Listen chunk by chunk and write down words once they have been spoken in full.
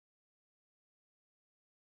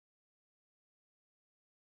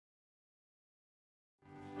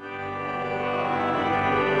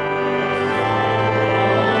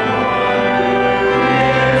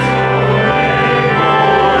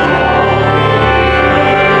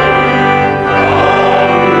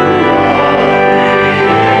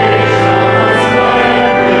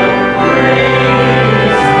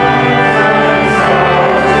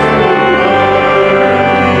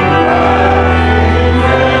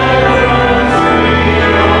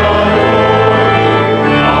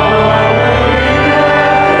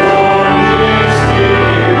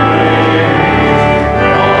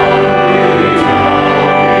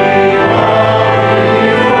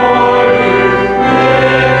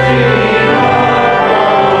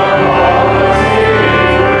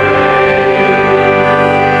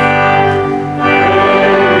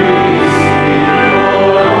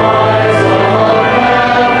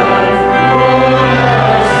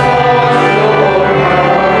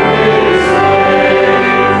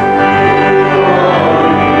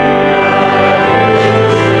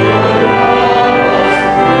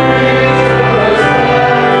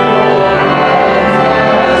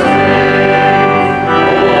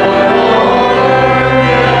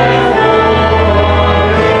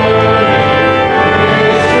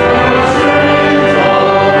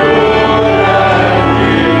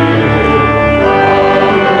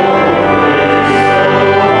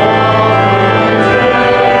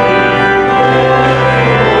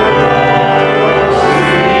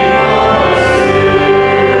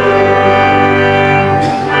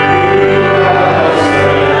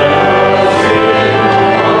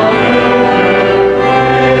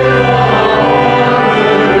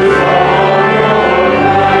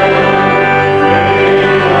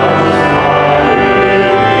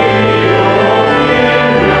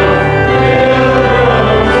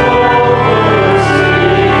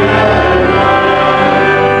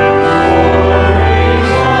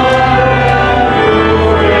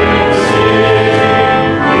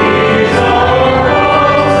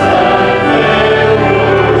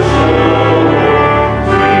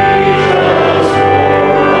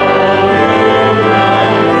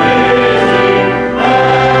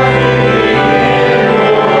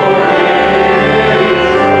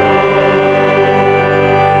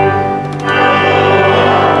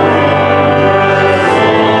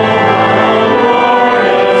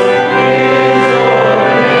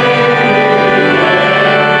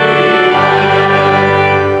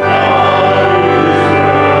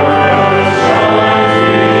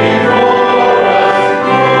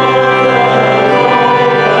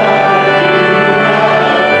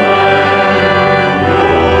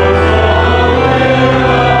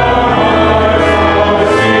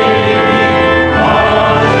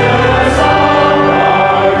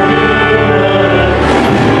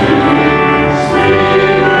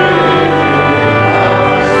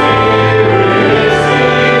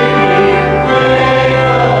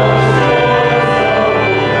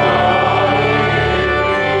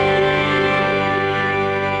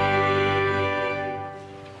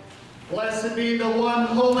Blessed be the one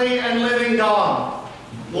holy and living God.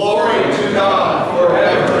 Glory to God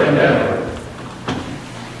forever and ever.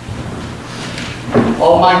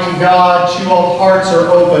 Almighty God, to you all hearts are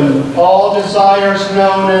open, all desires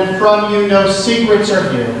known, and from you no secrets are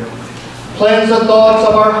hid. Cleanse the thoughts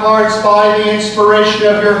of our hearts by the inspiration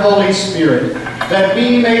of your Holy Spirit, that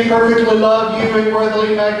we may perfectly love you and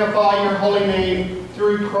worthily magnify your holy name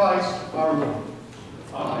through Christ our Lord.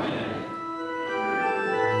 Amen.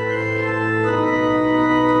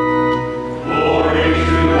 Glory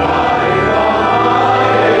to God in the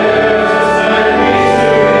highest, and peace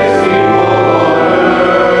to his people on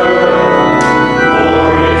earth.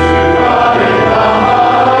 Glory to God in the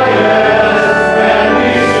highest, and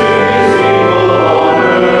peace to his people on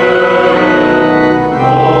earth.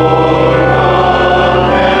 Lord God,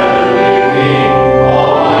 heavenly King,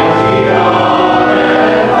 almighty God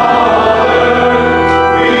and Father,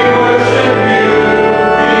 we worship you,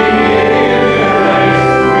 we give you thanks,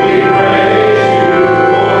 we praise you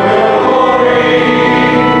for your glory.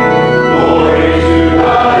 Glory to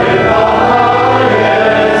God in the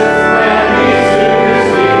highest, and peace to his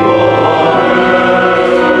people on earth.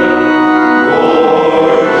 Lord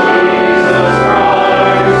Jesus Christ,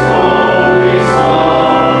 only Son of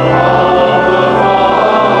the Father, Lord God, Lamb of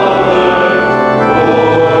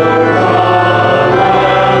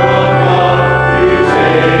God, you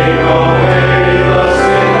take away the sin of the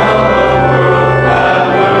world. Have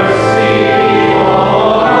mercy on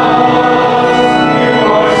us. You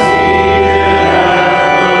are seated at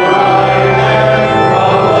the right hand of the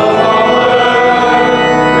Father.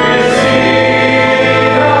 Receive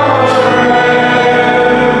our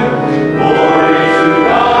prayer. Glory to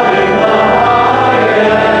God in the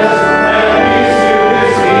highest, and peace to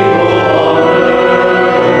his people on earth.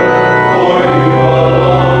 For you alone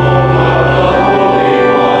are the Holy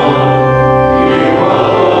One.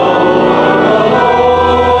 You alone are the Lord. You alone are the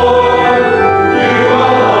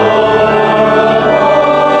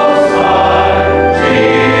Most High, Jesus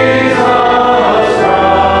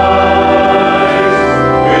Christ, with the Holy Spirit, in the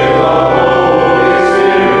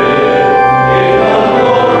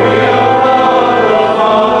glory of God the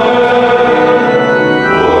Father.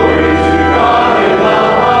 Glory to God in the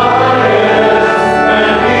highest,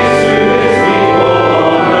 and peace to his people on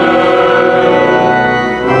earth.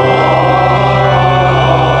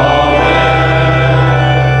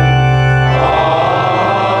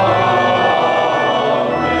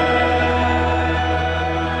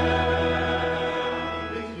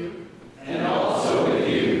 With you, and also with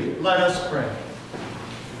you. Let us pray.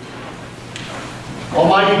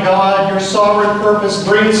 Almighty God, your sovereign purpose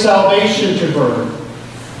brings salvation to birth.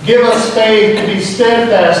 Give us faith to be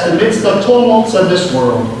steadfast amidst the tumults of this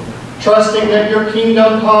world, trusting that your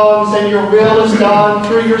kingdom comes and your will is done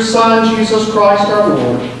through your Son, Jesus Christ our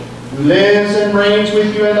Lord, who lives and reigns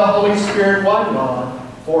with you in the Holy Spirit, one God,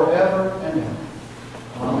 forever and ever.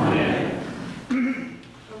 Amen.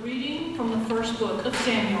 A reading from the first book of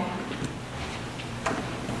Samuel.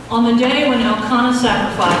 On the day when Elkanah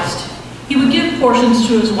sacrificed, he would give portions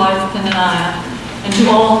to his wife Peninnah and to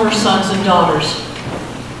all her sons and daughters.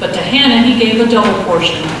 But to Hannah he gave a double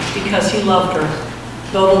portion because he loved her,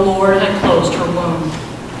 though the Lord had closed her womb.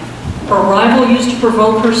 Her rival used to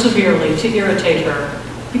provoke her severely to irritate her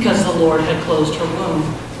because the Lord had closed her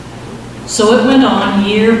womb. So it went on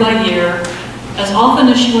year by year. As often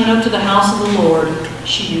as she went up to the house of the Lord,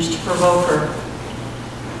 she used to provoke her.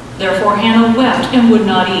 Therefore Hannah wept and would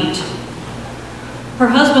not eat. Her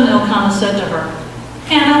husband Elkanah said to her,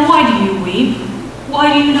 "Hannah, why do you weep?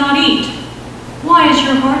 Why do you not eat? Why is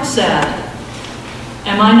your heart sad?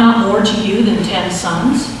 Am I not more to you than 10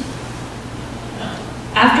 sons?"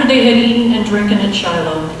 After they had eaten and drinken at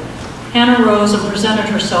Shiloh, Hannah rose and presented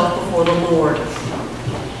herself before the Lord.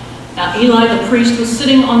 Now Eli the priest was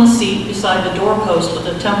sitting on the seat beside the doorpost of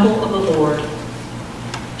the temple of the Lord.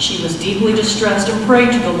 She was deeply distressed and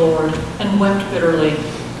prayed to the Lord and wept bitterly.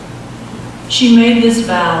 She made this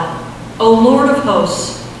vow, "O Lord of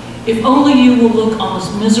hosts, if only you will look on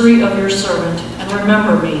the misery of your servant and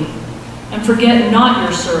remember me, and forget not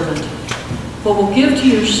your servant, but will give to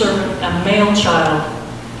your servant a male child,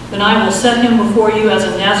 then I will set him before you as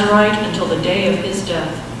a Nazirite until the day of his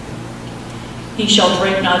death. He shall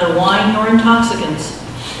drink neither wine nor intoxicants,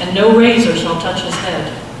 and no razor shall touch his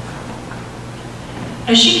head."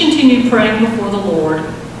 As she continued praying before the Lord,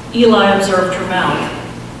 Eli observed her mouth.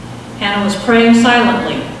 Hannah was praying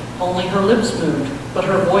silently, only her lips moved, but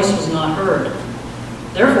her voice was not heard.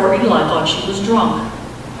 Therefore Eli thought she was drunk.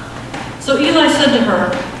 So Eli said to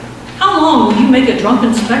her, "How long will you make a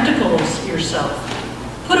drunken spectacle of yourself?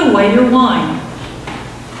 Put away your wine."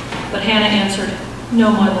 But Hannah answered, "No,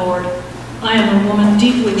 my Lord, I am a woman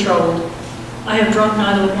deeply troubled. I have drunk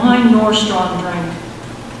neither wine nor strong drink,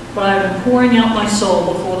 but I have been pouring out my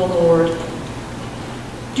soul before the Lord.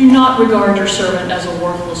 Do not regard your servant as a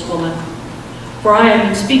worthless woman, for I have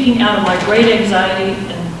been speaking out of my great anxiety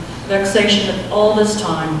and vexation all this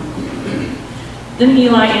time. Then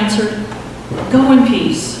Eli answered, Go in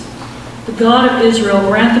peace. The God of Israel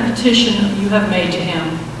grant the petition you have made to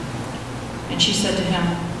him. And she said to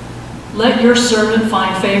him, Let your servant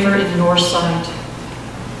find favor in your sight.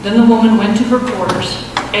 Then the woman went to her quarters,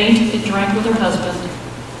 ate and drank with her husband,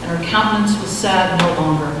 and her countenance was sad no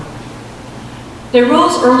longer. They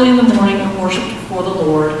rose early in the morning and worshipped before the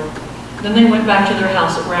Lord. Then they went back to their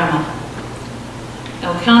house at Ramah.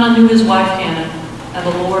 Elkanah knew his wife Hannah, and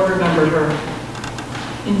the Lord remembered her.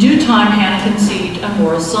 In due time Hannah conceived and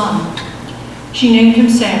bore a son. She named him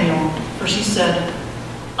Samuel, for she said,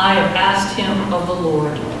 I have asked him of the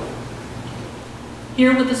Lord.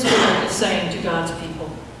 Hear what the Spirit is saying to God's people.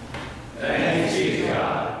 Thanks be to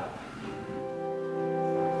God.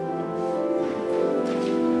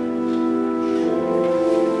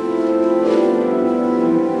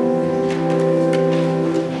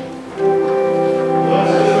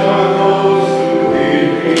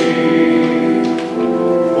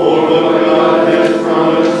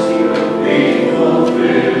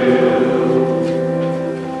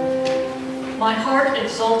 My heart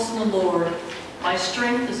exults in the Lord. My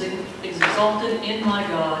strength is exalted in my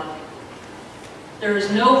God. There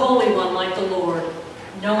is no holy one like the Lord,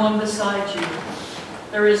 no one beside you.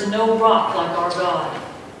 There is no rock like our God.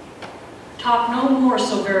 Talk no more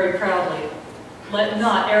so very proudly. Let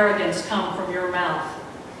not arrogance come from your mouth.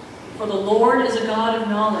 For the Lord is a God of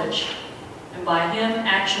knowledge, and by him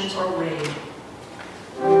actions are weighed.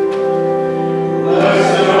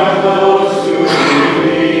 Blessed are those who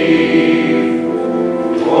believe,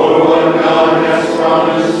 for what God has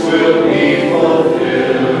promised will be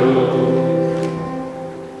fulfilled.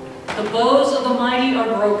 The bows of the mighty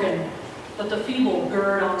are broken, but the feeble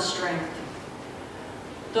gird on strength.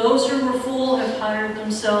 Those who were full have hired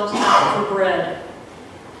themselves out for bread,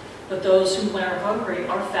 but those who are hungry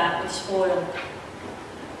are fat with spoil.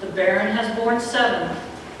 The barren has borne 7,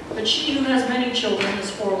 but she who has many children is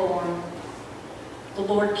forlorn. The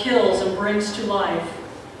Lord kills and brings to life.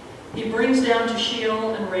 He brings down to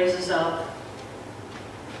Sheol and raises up.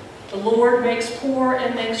 The Lord makes poor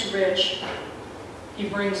and makes rich. He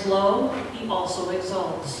brings low, he also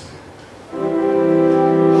exalts.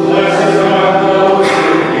 Blessed are those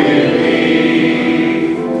who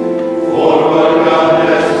believe, for what God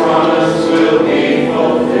has promised will be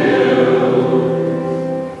fulfilled.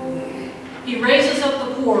 He raises up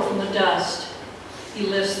the poor from the dust. He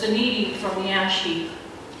lifts the needy from the ash heap,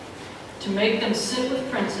 to make them sit with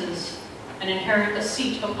princes and inherit a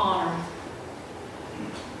seat of honor.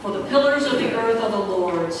 For the pillars of the earth are the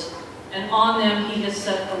Lord's, and on them he has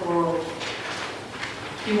set the world.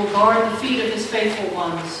 He will guard the feet of his faithful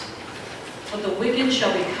ones, but the wicked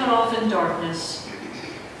shall be cut off in darkness,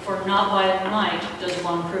 for not by night does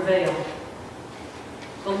one prevail.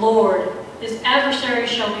 The Lord, his adversary,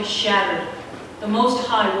 shall be shattered. The Most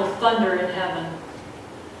High will thunder in heaven.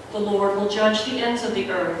 The Lord will judge the ends of the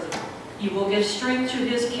earth. He will give strength to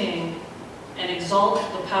his king and exalt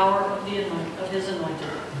the power of his anointed.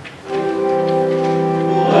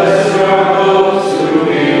 Blessed are those who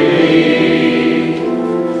believe,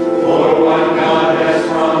 for what God has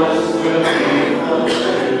promised will be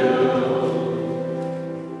fulfilled.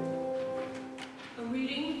 A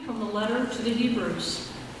reading from the letter to the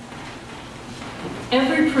Hebrews.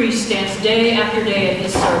 Every priest stands day after day at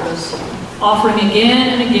his service, offering again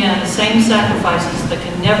and again the same sacrifices that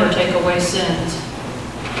can never take away sins.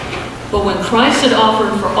 But when Christ had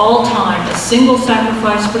offered for all time a single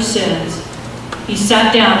sacrifice for sins, he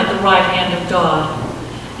sat down at the right hand of God,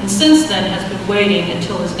 and since then has been waiting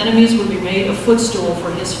until his enemies would be made a footstool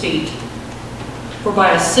for his feet. For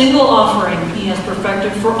by a single offering he has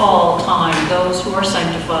perfected for all time those who are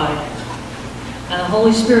sanctified. And the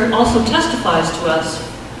Holy Spirit also testifies to us,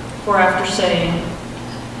 for after saying,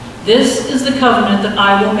 This is the covenant that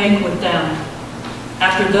I will make with them.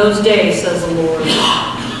 After those days, says the Lord,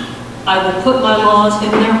 I will put my laws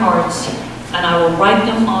in their hearts, and I will write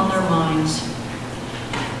them on their minds.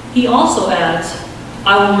 He also adds,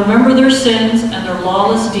 I will remember their sins and their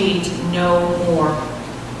lawless deeds no more.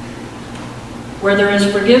 Where there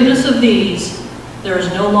is forgiveness of these, there is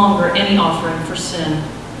no longer any offering for sin.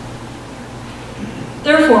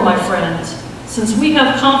 Therefore, my friends, since we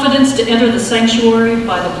have confidence to enter the sanctuary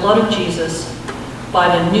by the blood of Jesus, by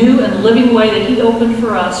the new and living way that he opened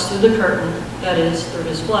for us through the curtain, that is, through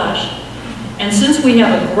his flesh, and since we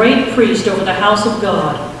have a great priest over the house of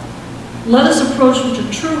God, Let us approach with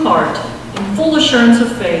a true heart, in full assurance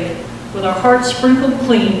of faith, with our hearts sprinkled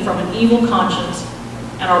clean from an evil conscience,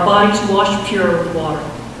 and our bodies washed pure with water.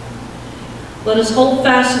 Let us hold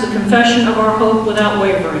fast to the confession of our hope without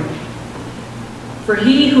wavering, for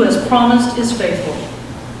he who has promised is faithful.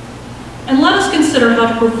 And let us consider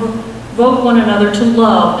how to provoke one another to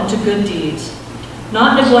love and to good deeds,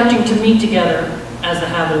 not neglecting to meet together, as the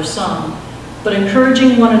habit of some, but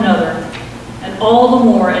encouraging one another, and all the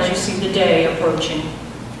more as you see the day approaching.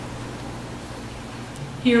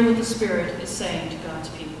 Hear what the Spirit is saying to God's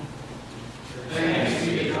people. Thanks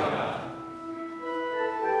be to God.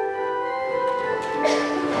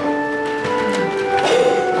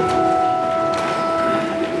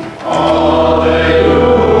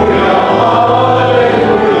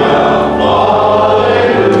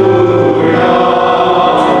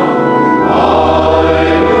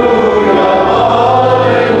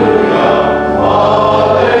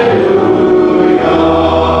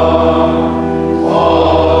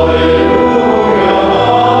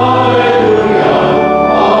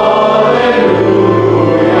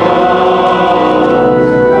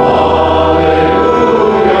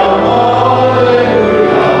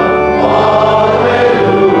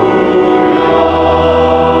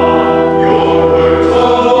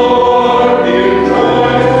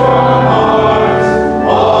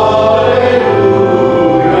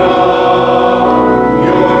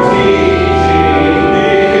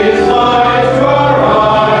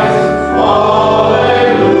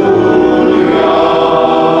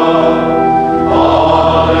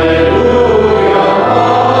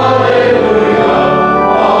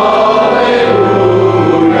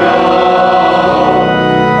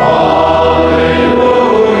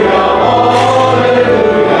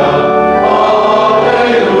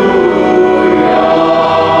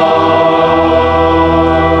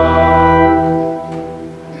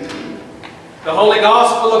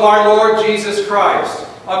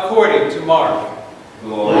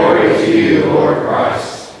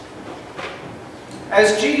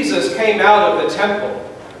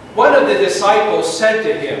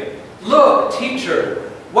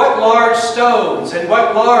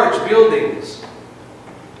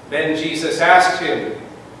 Then Jesus asked him,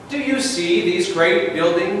 "Do you see these great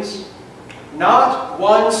buildings? Not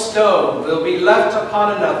one stone will be left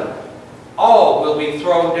upon another. All will be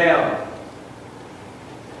thrown down."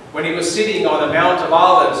 When he was sitting on the Mount of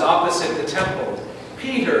Olives opposite the temple,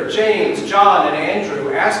 Peter, James, John, and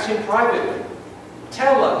Andrew asked him privately,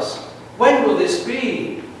 "Tell us, when will this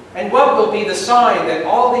be? And what will be the sign that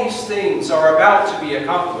all these things are about to be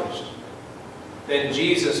accomplished?" Then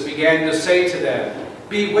Jesus began to say to them,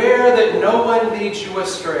 "Beware that no one leads you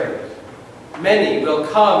astray. Many will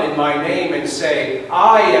come in my name and say,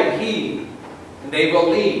 'I am he,' and they will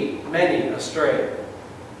lead many astray.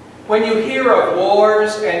 When you hear of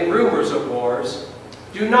wars and rumors of wars,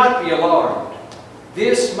 do not be alarmed.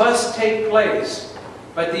 This must take place,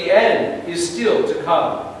 but the end is still to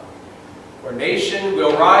come. For nation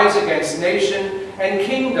will rise against nation, and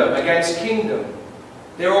kingdom against kingdom.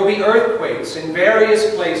 There will be earthquakes in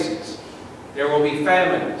various places. There will be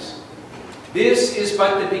famines. This is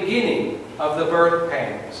but the beginning of the birth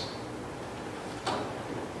pangs."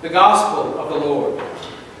 The Gospel of the Lord.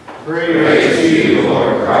 Praise to you,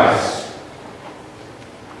 Lord Christ.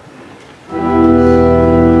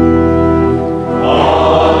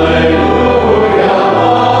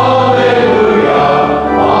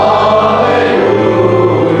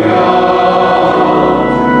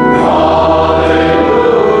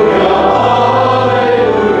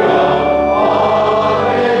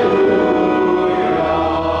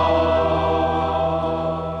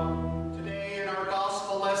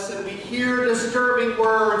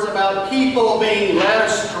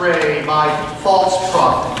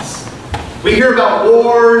 We hear about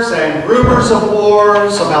wars and rumors of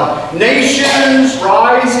wars, about nations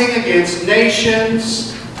rising against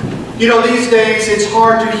nations. You know, these days it's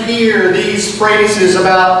hard to hear these phrases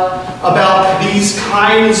about these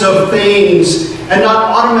kinds of things and not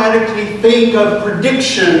automatically think of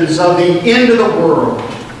predictions of the end of the world.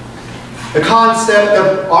 The concept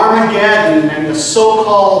of Armageddon and the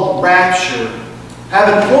so-called rapture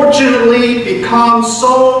have unfortunately become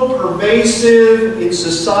so pervasive in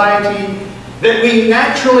society that we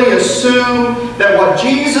naturally assume that what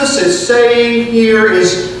Jesus is saying here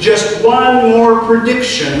is just one more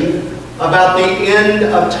prediction about the end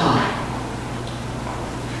of time.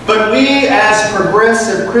 But we as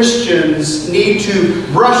progressive Christians need to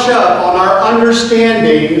brush up on our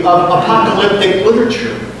understanding of apocalyptic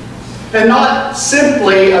literature and not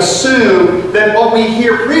simply assume that what we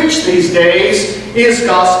hear preached these days is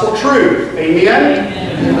gospel truth. Amen?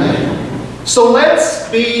 Amen. So let's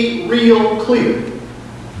be real clear.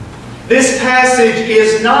 This passage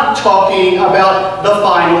is not talking about the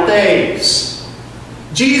final days.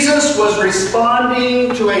 Jesus was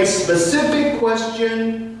responding to a specific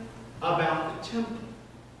question about the temple.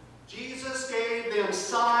 Jesus gave them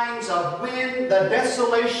signs of when the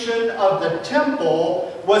desolation of the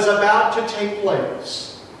temple was about to take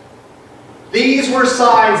place. These were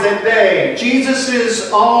signs that they, Jesus'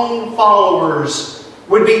 own followers,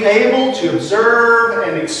 would be able to observe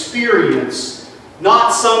and experience,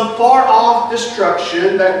 not some far-off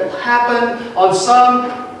destruction that will happen on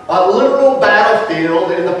some literal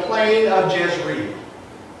battlefield in the plain of Jezreel.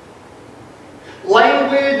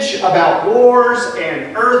 Language about wars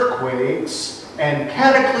and earthquakes and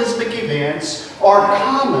cataclysmic events are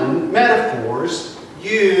common metaphors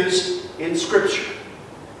used in Scripture.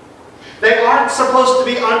 They aren't supposed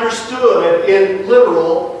to be understood in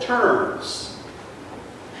literal terms.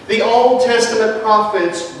 The Old Testament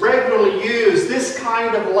prophets regularly use this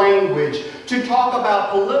kind of language to talk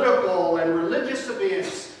about political and religious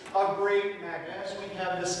events of great magnitude. As we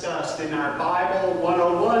have discussed in our Bible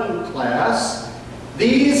 101 class,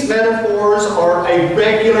 these metaphors are a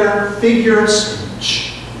regular figure of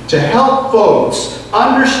speech to help folks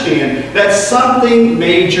understand that something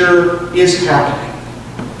major is happening.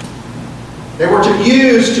 They were to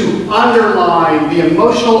use to underline the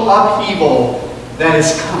emotional upheaval that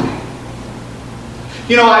is coming.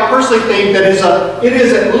 You know, I personally think that it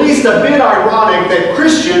is at least a bit ironic that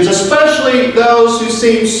Christians, especially those who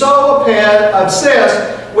seem so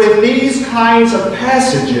obsessed with these kinds of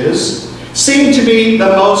passages, seem to be the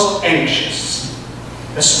most anxious,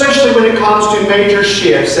 especially when it comes to major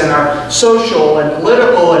shifts in our social and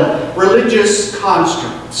political and religious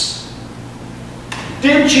constructs.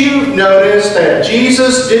 Did you notice that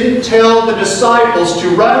Jesus didn't tell the disciples to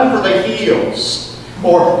run for the hills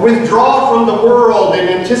or withdraw from the world in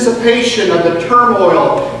anticipation of the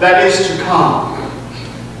turmoil that is to come?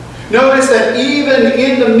 Notice that even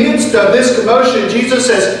in the midst of this commotion, Jesus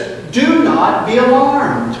says, do not be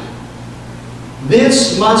alarmed.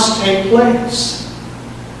 This must take place.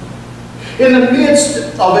 In the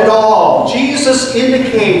midst of it all, Jesus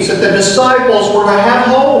indicates that the disciples were to have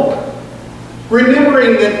hope,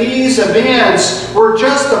 remembering that these events were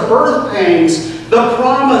just the birth pangs, the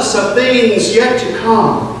promise of things yet to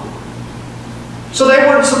come. So they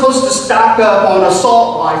weren't supposed to stock up on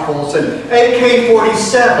assault rifles and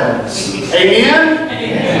AK-47s. Amen?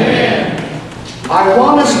 Amen. I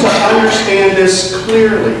want us to understand this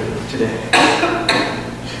clearly today.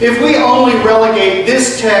 If we only relegate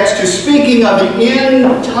this text to speaking of the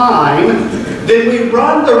end time, then we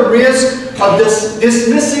run the risk of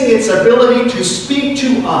dismissing its ability to speak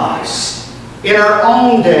to us in our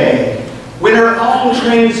own day, when our own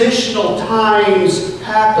transitional times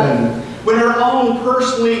happen, when our own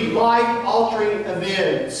personally life-altering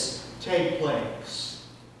events take place.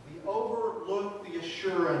 We overlook the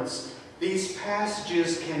assurance these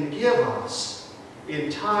passages can give us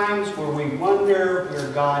in times where we wonder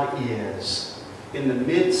where God is in the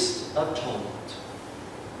midst of tumult.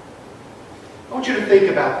 I want you to think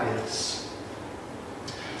about this.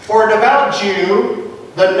 For a devout Jew,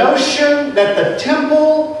 the notion that the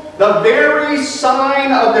temple, the very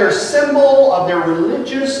sign of their symbol of their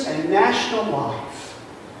religious and national life,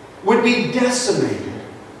 would be decimated.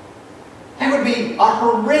 That would be a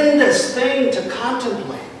horrendous thing to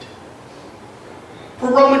contemplate.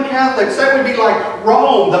 For Roman Catholics, that would be like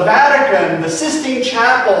Rome, the Vatican, the Sistine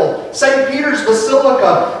Chapel, St. Peter's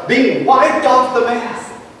Basilica being wiped off the map.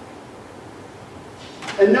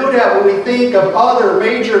 And no doubt when we think of other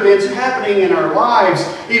major events happening in our lives,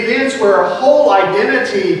 events where our whole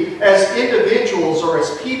identity as individuals or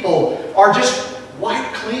as people are just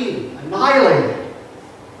wiped clean, annihilated,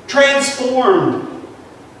 transformed,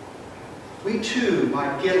 we too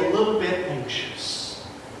might get a little bit anxious.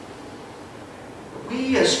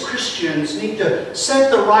 We as Christians need to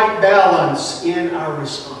set the right balance in our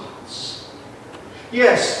response.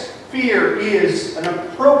 Yes, fear is an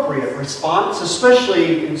appropriate response,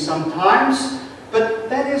 especially in some times, but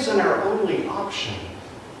that isn't our only option.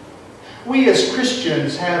 We as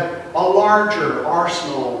Christians have a larger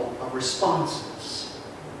arsenal of responses.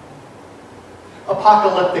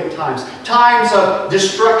 Apocalyptic times, times of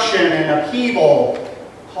destruction and upheaval,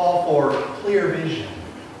 call for clear vision,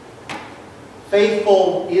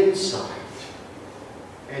 faithful insight,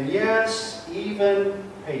 and yes, even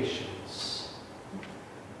patience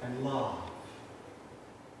and love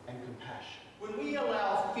and compassion. When we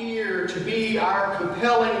allow fear to be our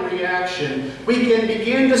compelling reaction, we can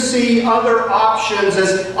begin to see other options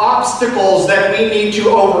as obstacles that we need to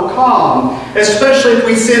overcome, especially if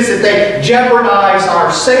we sense that they jeopardize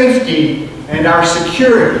our safety and our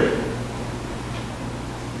security.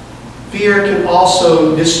 Fear can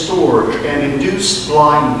also distort and induce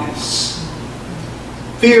blindness.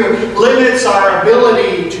 Fear limits our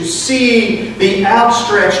ability to see the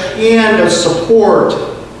outstretched hand of support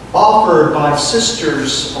offered by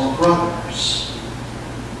sisters or brothers.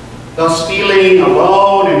 Thus, feeling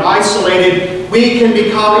alone and isolated, we can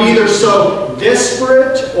become either so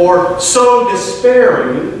desperate or so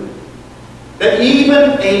despairing that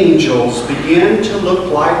even angels begin to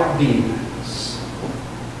look like demons.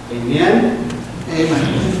 Amen?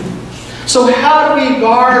 Amen. So how do we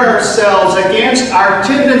guard ourselves against our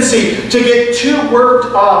tendency to get too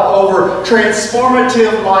worked up over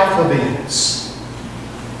transformative life events?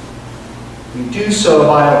 We do so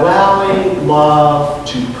by allowing love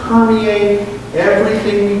to permeate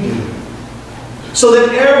everything we do, so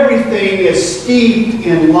that everything is steeped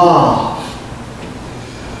in love.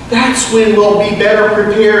 That's when we'll be better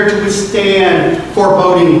prepared to withstand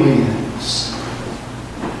foreboding winds.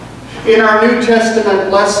 In our New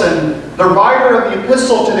Testament lesson, the writer of the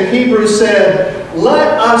epistle to the Hebrews said,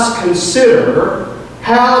 "Let us consider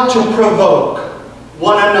how to provoke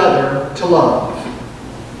one another to love."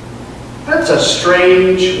 That's a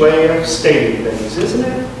strange way of stating things, isn't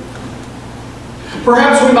it?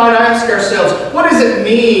 Perhaps we might ask ourselves, what does it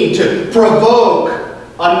mean to provoke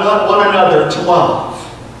one another to love?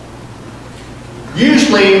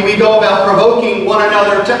 Usually we go about provoking one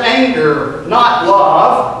another to anger, not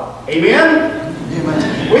love. Amen?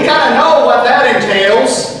 Amen. We kind of know what that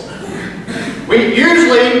entails. We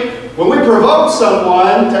usually, when we provoke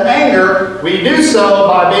someone to anger, we do so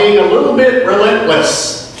by being a little bit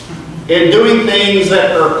relentless in doing things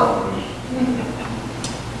that hurt them.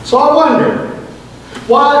 So I wonder,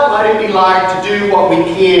 what might it be like to do what we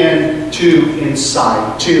can to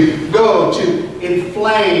incite, to go, to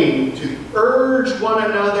inflame, to urge one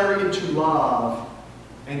another into love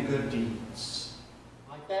and good deeds?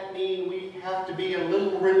 Might that mean we have to be a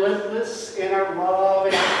little relentless in our love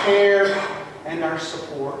and our care and our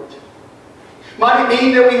support? Might it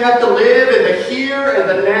mean that we have to live in the here and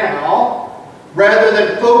the now, rather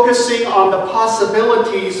than focusing on the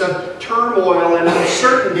possibilities of turmoil and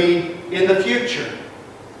uncertainty in the future?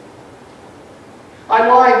 I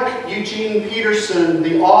like Eugene Peterson,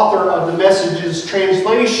 the author of the Message's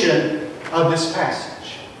translation of this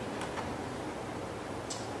passage.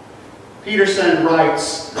 Peterson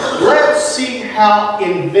writes, "Let's see how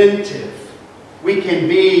inventive we can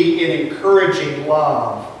be in encouraging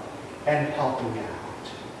love and helping out."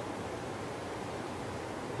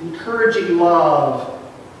 Encouraging love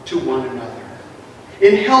to one another,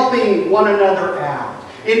 in helping one another out,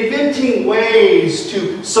 inventing ways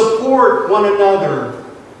to support one another,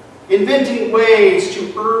 inventing ways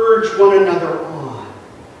to urge one another on.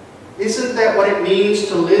 Isn't that what it means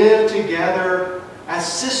to live together as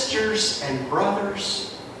sisters and brothers?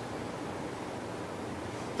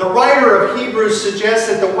 The writer of Hebrews suggests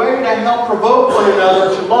that the way to help provoke one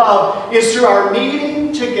another to love is through our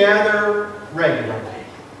meeting together regularly.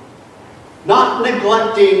 Not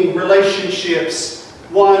neglecting relationships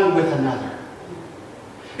one with another.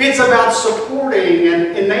 It's about supporting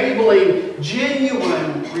and enabling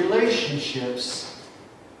genuine relationships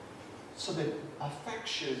so that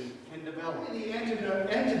affection can develop. The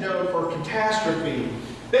antidote for catastrophe,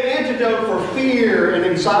 the antidote for fear and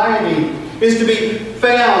anxiety is to be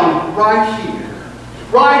found right here.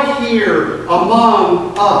 Right here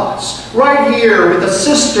among us. Right here with a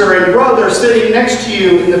sister and brother sitting next to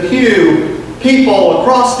you in the pew. People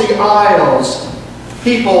across the aisles.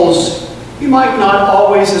 Peoples you might not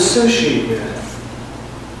always associate with.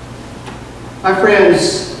 My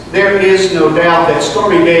friends, there is no doubt that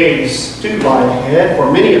stormy days do lie ahead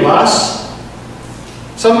for many of us.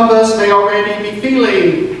 Some of us may already be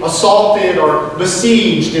feeling assaulted or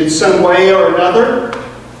besieged in some way or another.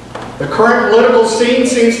 The current political scene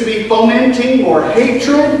seems to be fomenting more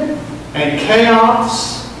hatred and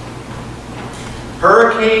chaos.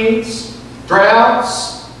 Hurricanes,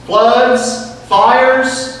 droughts, floods,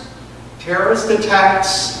 fires, terrorist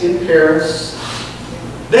attacks in Paris.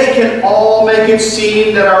 They can all make it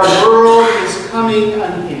seem that our world is coming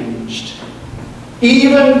unhinged.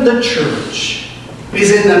 Even the church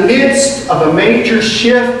is in the midst of a major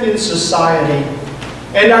shift in society,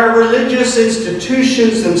 and our religious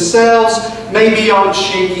institutions themselves may be on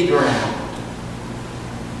shaky ground.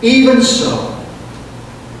 Even so,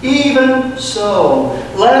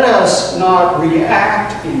 let us not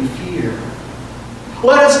react in fear,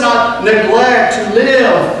 Let us not neglect to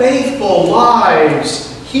live faithful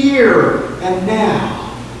lives here and now.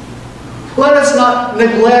 Let us not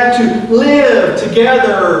neglect to live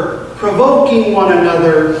together, provoking one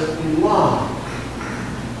another in love.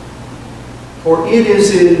 For it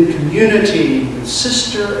is in community with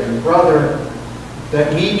sister and brother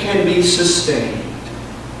that we can be sustained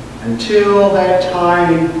until that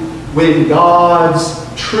time when God's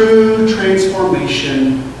true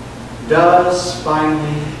transformation does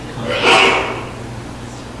finally come.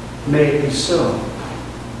 May it be so.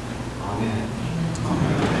 Amen.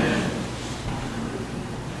 Amen.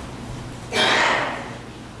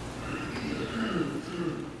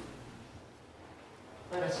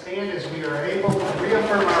 Let us stand as we are able to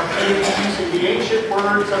reaffirm our faith using the ancient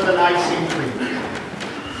words of the Nicene Creed.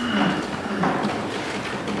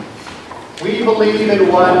 We believe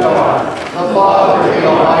in one God, the Father, the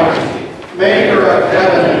Almighty, maker of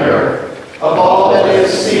heaven and earth, of all that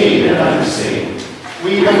is seen and unseen.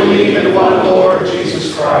 We believe in one Lord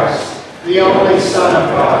Jesus Christ, the only Son of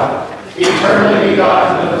God, eternally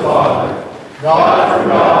begotten of the Father, God from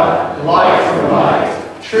God, light from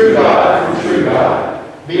light, true God from true God,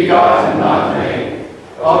 begotten, not made,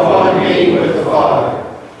 of one being with the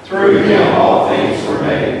Father. Through him all things were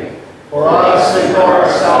made. For us and for our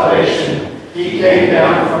salvation, he came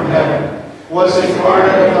down from heaven, was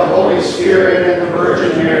incarnate of the Holy Spirit and the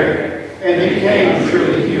Virgin Mary, and became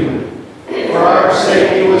truly human. For our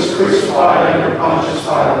sake he was crucified under Pontius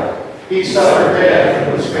Pilate. He suffered death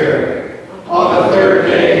and was buried. On the third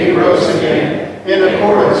day he rose again, in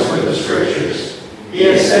accordance with the Scriptures. He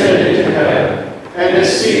ascended into heaven, and is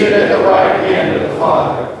seated at the right hand of the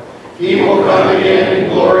Father. He will come again in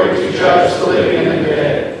glory to judge the living and the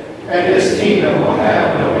dead, and his kingdom will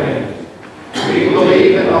have no end. We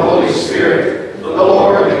believe in the Holy Spirit, the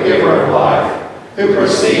Lord, the giver of life, who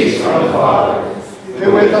proceeds from the Father,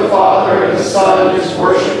 who with the Father and the Son is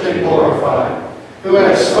worshipped and glorified, who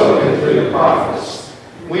has spoken through the prophets.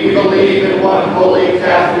 We believe in one holy,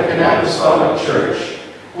 Catholic, and Apostolic Church.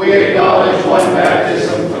 We acknowledge one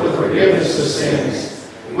baptism for the forgiveness of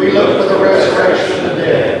sins. We look for the resurrection of the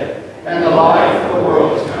dead and the life of the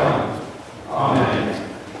world to come. Amen.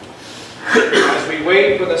 As we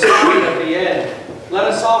wait for the sign of the end, let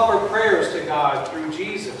us offer prayers to God through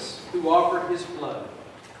Jesus, who offered his blood.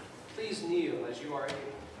 Please kneel as you are able.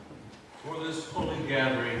 For this holy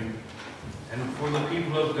gathering, and for the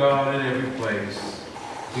people of God in every place,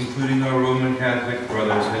 including our Roman Catholic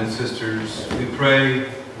brothers and sisters, we pray,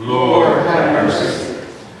 Lord, have mercy.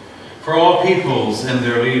 For all peoples and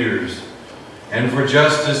their leaders, and for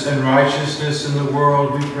justice and righteousness in the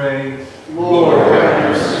world, we pray, Lord,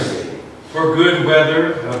 have mercy. For good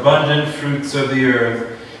weather, abundant fruits of the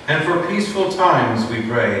earth, and for peaceful times, we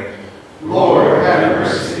pray, Lord, have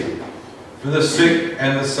mercy. For the sick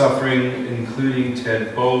and the suffering, including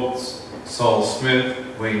Ted Bolts, Saul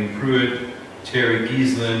Smith, Wayne Pruitt, Terry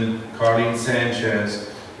Giesland, Carlene Sanchez,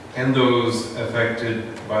 and those affected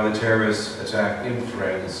by the terrorist attack in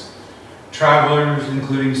France. Travelers,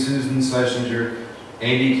 including Susan Schlesinger,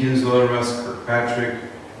 Andy Kinslow, and Russ Kirkpatrick,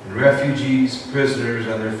 and refugees, prisoners,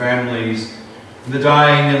 and their families, and the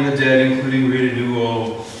dying and the dead, including Rita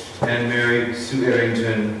Newell and Mary Sue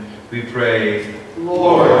Errington, we pray,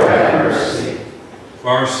 Lord, have mercy. For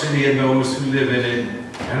our city and those who live in it,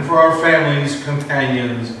 and for our families,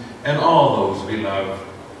 companions, and all those we love,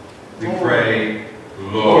 we pray,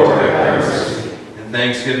 Lord, have mercy. And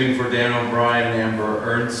thanksgiving for Dan O'Brien and Amber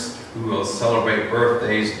Ernst, who will celebrate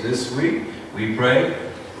birthdays this week, we pray,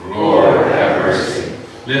 Lord, have mercy.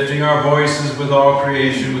 Lifting our voices with all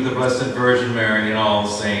creation, with the Blessed Virgin Mary and all the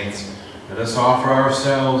saints, let us offer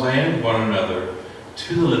ourselves and one another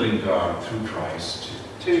to the living God through Christ.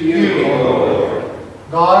 To you, O Lord.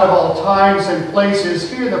 God of all times and places,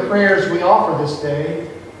 hear the prayers we offer this day.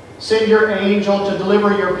 Send your angel to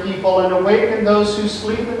deliver your people and awaken those who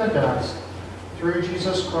sleep in the dust. Through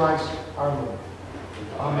Jesus Christ our Lord.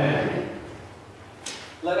 Amen.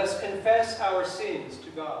 Let us confess our sins to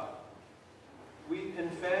God. We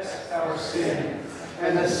confess Our sin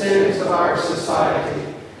and the sins of our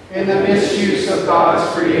society in the misuse of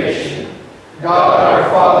God's creation. God our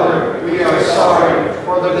Father, we are sorry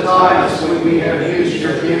for the times when we have used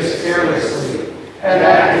your gifts carelessly and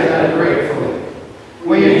acted ungratefully.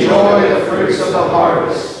 We enjoy the fruits of the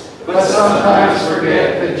harvest, but sometimes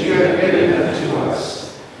forget that you have given them to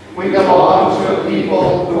us. We belong to a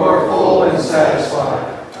people who are full and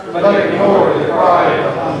satisfied, but ignore the cry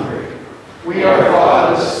of the hungry. We are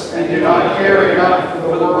godless and do not care enough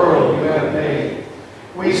for the world you have made.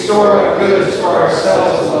 We store up goods for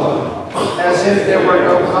ourselves alone, as if there were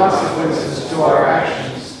no consequences to our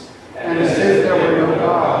actions, and as if there were no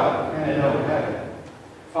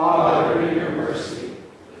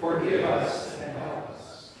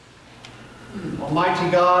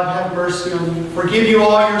Almighty God, have mercy on you. Forgive you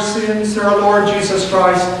all your sins through our Lord Jesus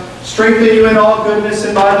Christ. Strengthen you in all goodness,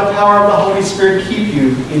 and by the power of the Holy Spirit keep you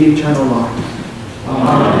in eternal life.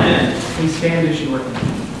 Amen. Please stand as you are.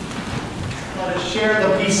 Let us share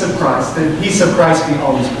the peace of Christ. The peace of Christ be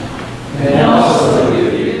always with you. And also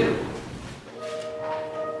with you.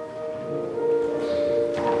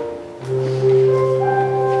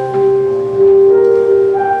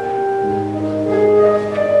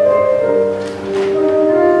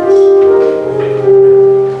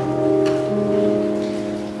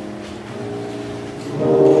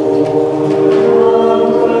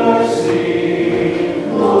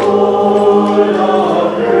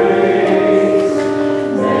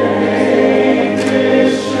 Make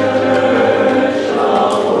this church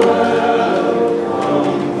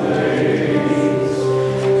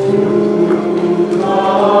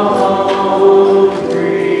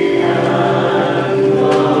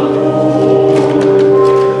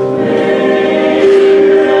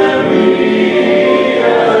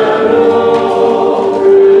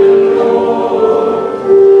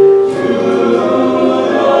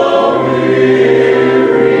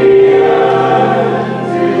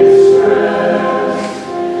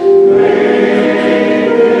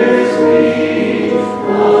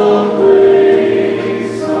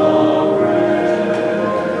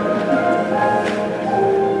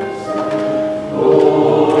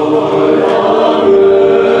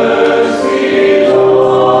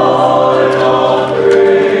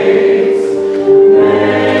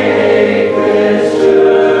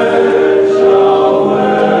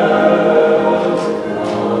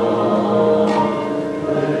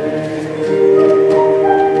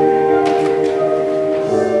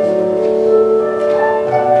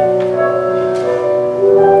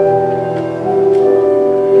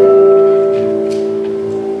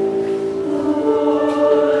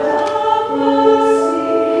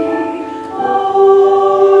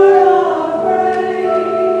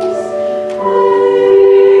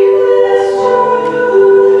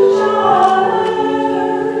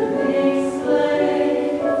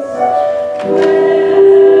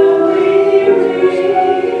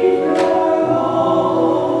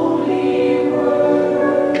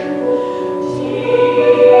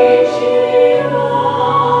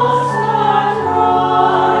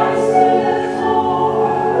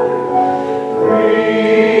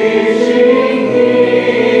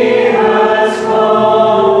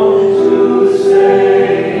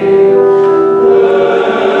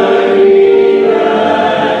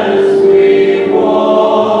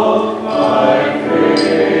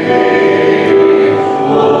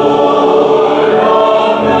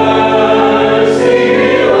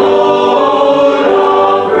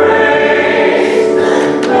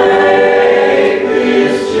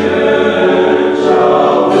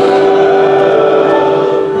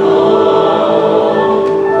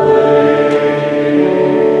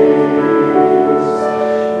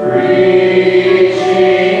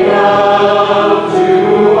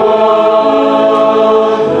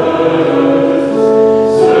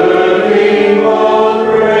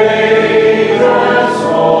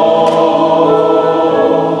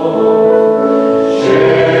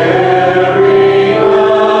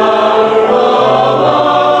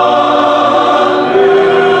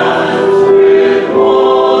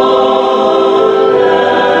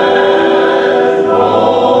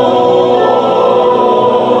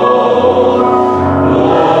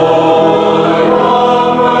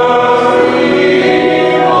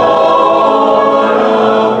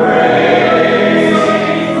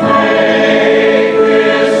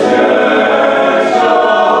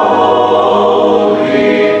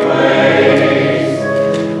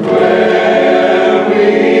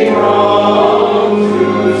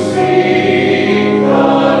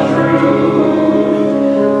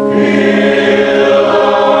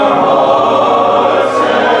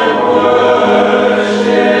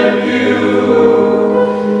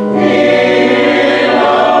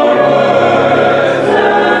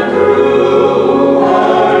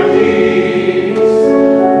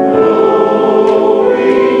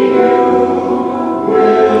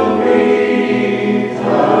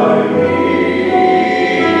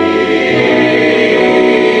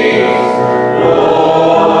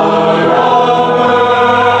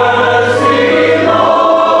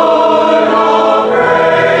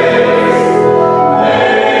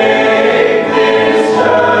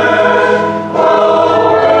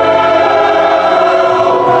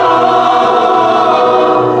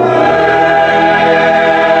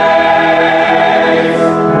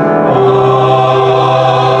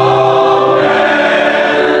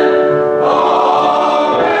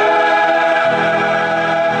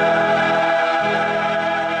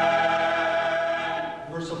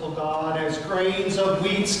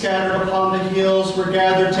seed scattered upon the hills were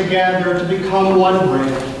gathered together to become one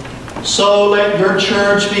bread, so let your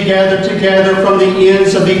church be gathered together from the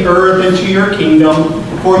ends of the earth into your kingdom.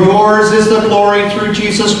 For yours is the glory through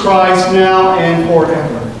Jesus Christ, now and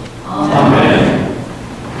forever. Amen.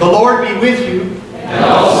 The Lord be with you. And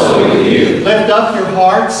also with you. Lift up your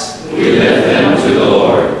hearts. We lift them to the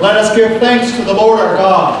Lord. Let us give thanks to the Lord our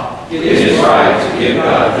God. It is right to give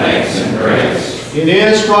God thanks and praise. It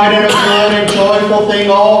is right and a good and joyful thing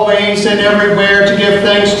always and everywhere to give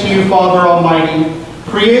thanks to you, Father Almighty,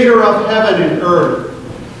 Creator of heaven and earth.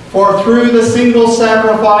 For through the single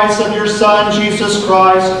sacrifice of your Son, Jesus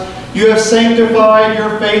Christ, you have sanctified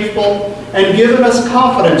your faithful and given us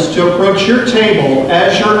confidence to approach your table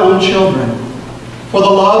as your own children. For the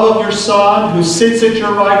love of your Son, who sits at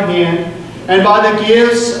your right hand, and by the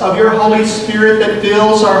gifts of your Holy Spirit that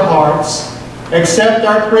fills our hearts, accept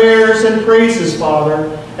our prayers and praises,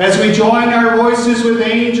 Father, as we join our voices with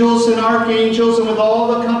angels and archangels and with all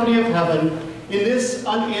the company of heaven in this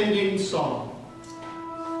unending song.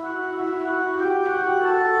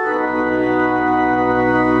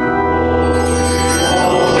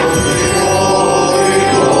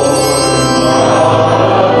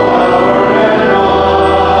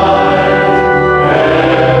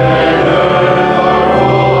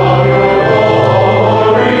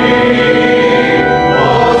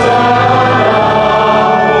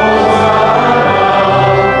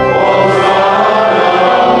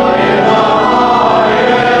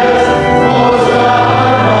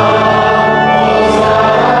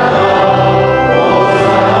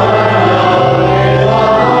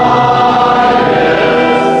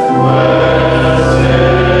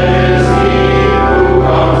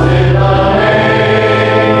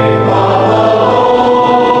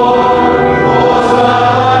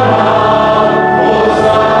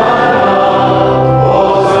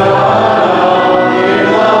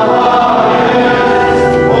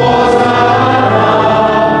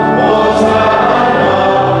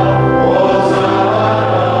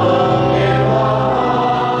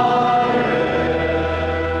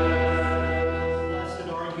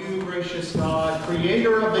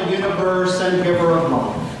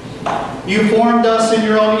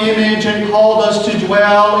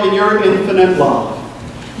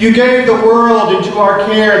 You gave the world into our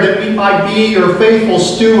care that we might be your faithful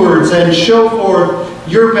stewards and show forth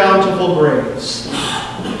your bountiful grace.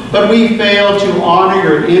 But we failed to honor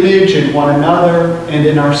your image in one another and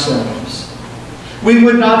in ourselves. We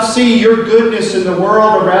would not see your goodness in the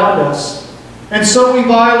world around us, and so we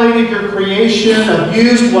violated your creation,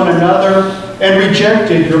 abused one another, and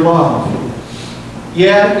rejected your love.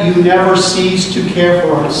 Yet you never ceased to care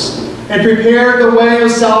for us and prepared the way of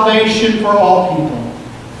salvation for all people.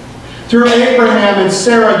 Through Abraham and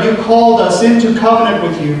Sarah, you called us into covenant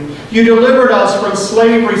with you. You delivered us from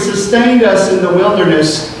slavery, sustained us in the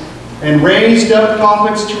wilderness, and raised up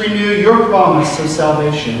prophets to renew your promise of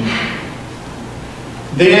salvation.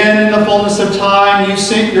 Then, in the fullness of time, you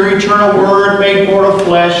sent your eternal word made mortal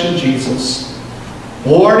flesh in Jesus.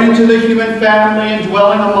 Born into the human family and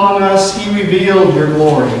dwelling among us, he revealed your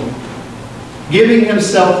glory. Giving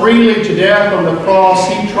himself freely to death on the cross,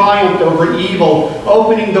 he triumphed over evil,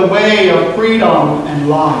 opening the way of freedom and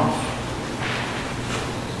life.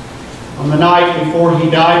 On the night before he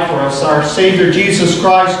died for us, our Savior Jesus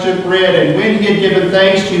Christ took bread, and when he had given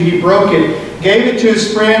thanks to you, he broke it, gave it to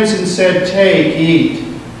his friends, and said, "Take, eat.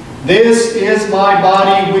 This is my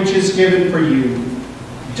body which is given for you.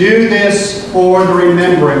 Do this for the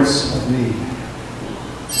remembrance of me."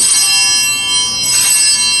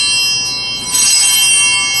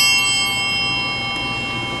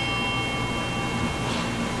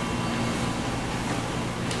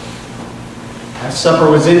 As supper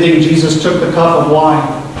was ending, Jesus took the cup of wine,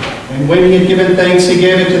 and when he had given thanks, he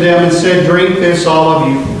gave it to them and said, "Drink this, all of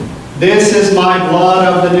you. This is my blood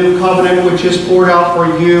of the new covenant, which is poured out for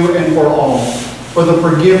you and for all, for the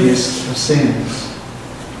forgiveness of sins.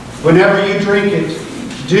 Whenever you drink it,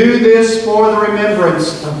 do this for the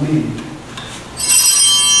remembrance of me."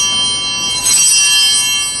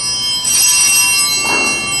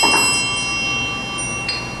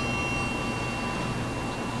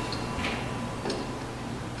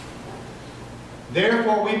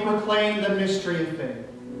 Therefore we proclaim the mystery of faith.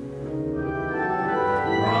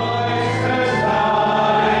 Christ has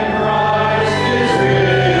died, Christ is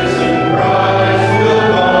risen, Christ will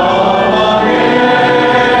come again.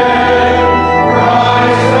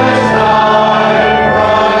 Christ has died,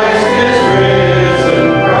 Christ is risen,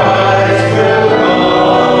 Christ will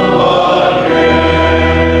come again.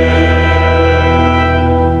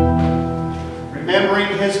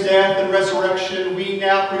 Remembering his death death and resurrection, we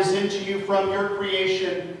now present to you from your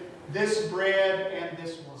creation this bread and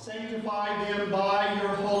this wine. Sanctify them by your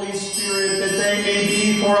Holy Spirit, that they may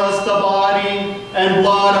be for us the body and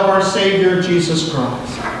blood of our Savior Jesus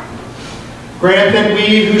Christ. Grant that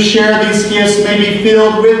we who share these gifts may be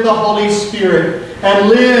filled with the Holy Spirit and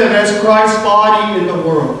live as Christ's body in the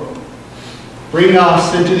world. Bring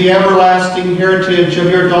us into the everlasting heritage of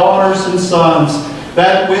your daughters and sons,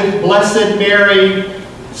 that with Blessed Mary,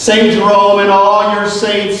 Saint Jerome, and all your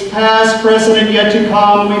saints, past, present, and yet to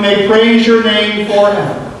come, we may praise your name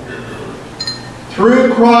forever.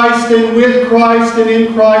 Through Christ, and with Christ, and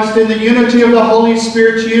in Christ, in the unity of the Holy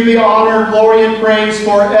Spirit, to you be honor, glory, and praise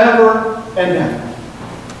forever and ever.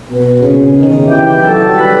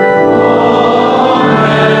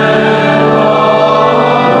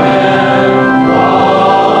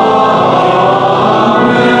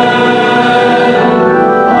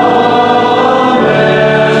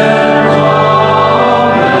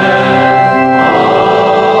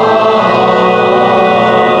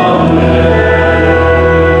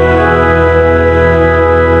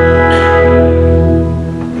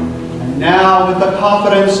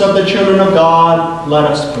 Of the children of God, let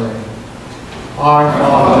us pray. Our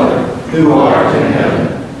Father, who art in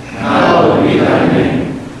heaven, hallowed be thy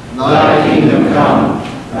name. Thy kingdom come,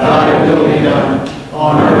 thy will be done,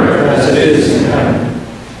 on earth as it is in heaven.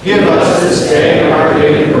 Give us this day our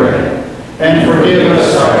daily bread, and forgive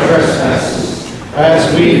us our trespasses,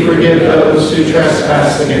 as we forgive those who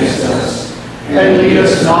trespass against us. And lead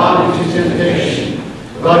us not into temptation,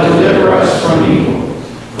 but deliver us from evil.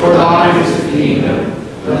 For thine is the kingdom,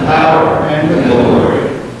 the power, and the glory,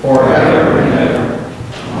 forever and ever.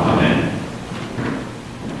 Amen.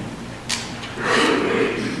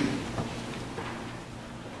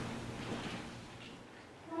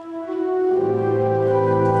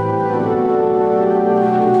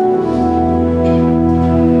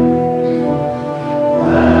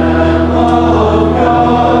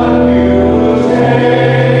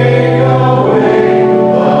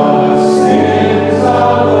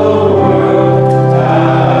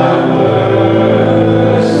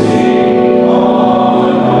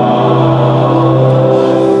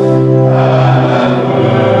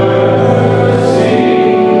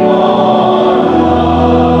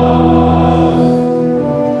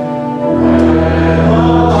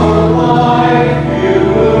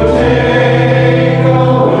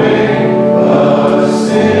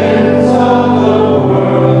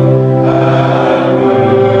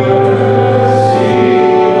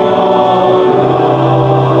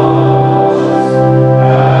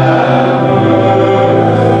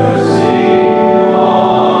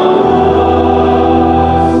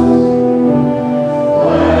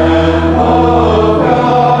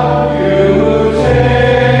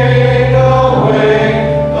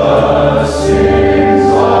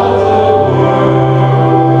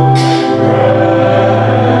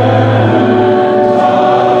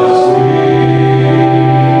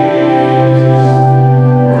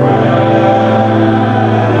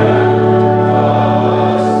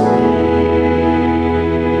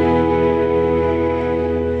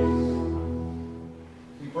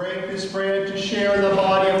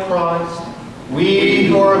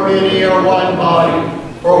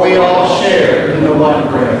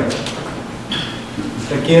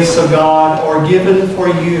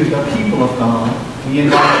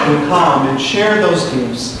 Share those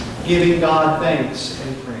gifts, giving God thanks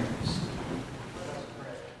and praise.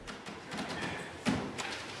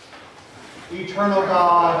 Eternal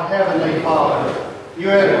God, Heavenly Father, you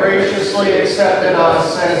have graciously accepted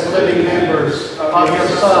us as living members of your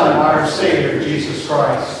Son, our Savior, Jesus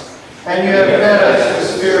Christ, and you have fed us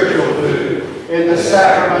with spiritual food in the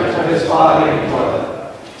sacrament of his body and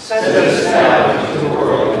blood. Send us now into the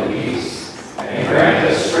world in peace, and grant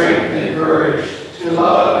us strength and courage to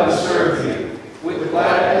love and serve you with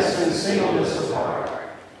gladness and singleness of heart,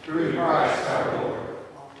 through Christ our Lord.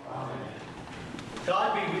 Amen.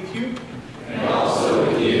 God be with you. And also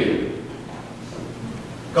with you.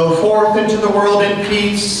 Go forth into the world in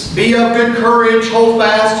peace. Be of good courage. Hold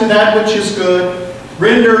fast to that which is good.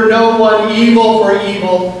 Render no one evil for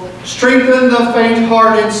evil. Strengthen the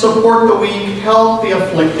faint-hearted. Support the weak. Help the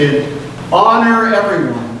afflicted. Honor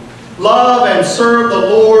everyone. Love and serve the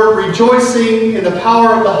Lord, rejoicing in the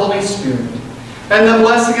power of the Holy Spirit. And the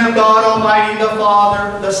blessing of God Almighty, the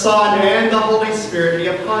Father, the Son, and the Holy Spirit be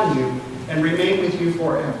upon you and remain with you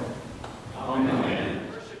forever. Amen.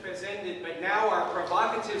 Worship has ended, but now our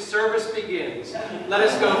provocative service begins. Let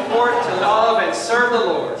us go forth to love and serve the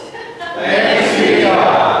Lord. Thanks be to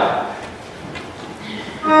God.